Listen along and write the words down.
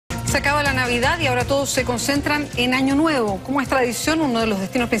Se acaba la Navidad y ahora todos se concentran en Año Nuevo. Como es tradición, uno de los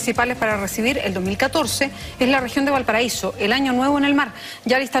destinos principales para recibir el 2014 es la región de Valparaíso, el Año Nuevo en el mar.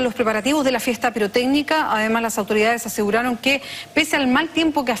 Ya listan los preparativos de la fiesta pirotécnica. Además, las autoridades aseguraron que, pese al mal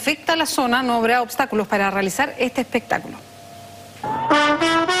tiempo que afecta a la zona, no habrá obstáculos para realizar este espectáculo.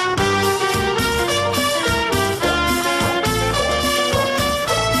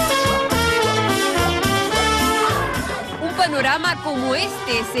 Un panorama como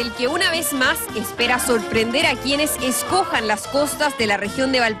este es el que una vez más espera sorprender a quienes escojan las costas de la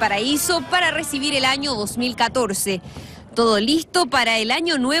región de Valparaíso para recibir el año 2014. Todo listo para el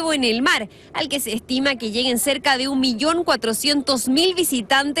Año Nuevo en el mar, al que se estima que lleguen cerca de 1.400.000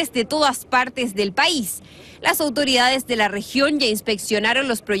 visitantes de todas partes del país. Las autoridades de la región ya inspeccionaron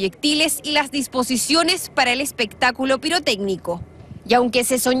los proyectiles y las disposiciones para el espectáculo pirotécnico. Y aunque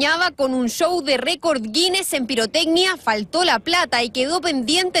se soñaba con un show de récord Guinness en pirotecnia, faltó la plata y quedó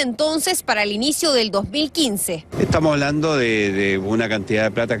pendiente entonces para el inicio del 2015. Estamos hablando de una cantidad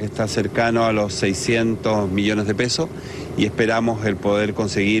de plata que está cercano a los 600 millones de pesos y esperamos el poder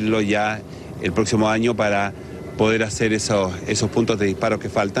conseguirlo ya el próximo año para poder hacer esos puntos de disparo que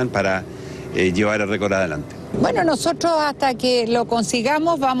faltan para llevar el récord adelante. Bueno, nosotros hasta que lo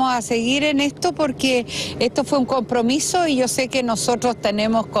consigamos vamos a seguir en esto porque esto fue un compromiso y yo sé que nosotros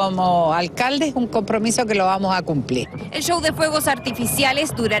tenemos como alcaldes un compromiso que lo vamos a cumplir. El show de fuegos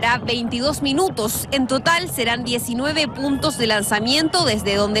artificiales durará 22 minutos. En total serán 19 puntos de lanzamiento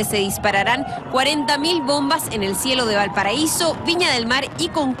desde donde se dispararán 40.000 bombas en el cielo de Valparaíso, Viña del Mar y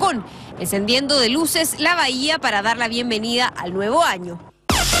Concón, encendiendo de luces la bahía para dar la bienvenida al nuevo año.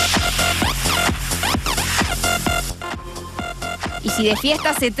 Y si de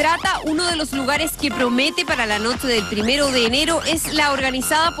fiesta se trata, uno de los lugares que promete para la noche del 1 de enero es la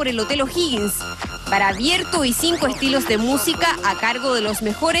organizada por el Hotel O'Higgins, para abierto y 5 estilos de música a cargo de los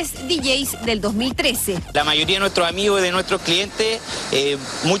mejores DJs del 2013. La mayoría de nuestros amigos y de nuestros clientes,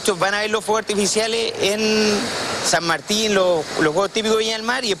 muchos van a ver los fuegos artificiales en San Martín, los juegos típicos de Viña del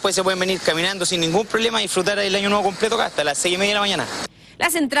Mar, y después se pueden venir caminando sin ningún problema a disfrutar el año nuevo completo acá hasta las 6:30 de la mañana.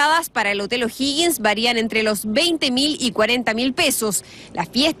 Las entradas para el Hotel O'Higgins varían entre los 20.000 y 40.000 pesos. La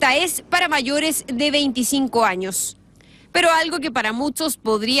fiesta es para mayores de 25 años. Pero algo que para muchos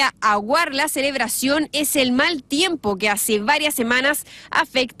podría aguar la celebración es el mal tiempo que hace varias semanas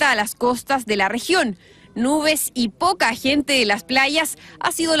afecta a las costas de la región. Nubes y poca gente de las playas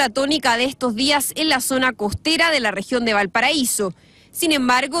ha sido la tónica de estos días en la zona costera de la región de Valparaíso. Sin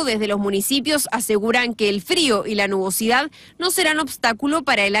embargo, desde los municipios aseguran que el frío y la nubosidad no serán obstáculo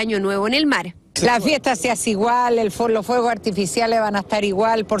para el Año Nuevo en el mar. La fiesta se hace igual, los fuegos artificiales van a estar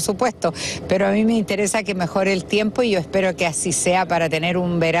igual, por supuesto, pero a mí me interesa que mejore el tiempo y yo espero que así sea para tener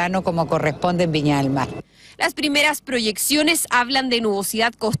un verano como corresponde en Viña del Mar. Las primeras proyecciones hablan de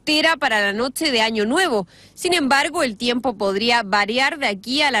nubosidad costera para la noche de Año Nuevo. Sin embargo, el tiempo podría variar de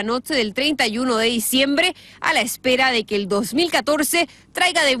aquí a la noche del 31 de diciembre, a la espera de que el 2014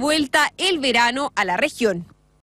 traiga de vuelta el verano a la región.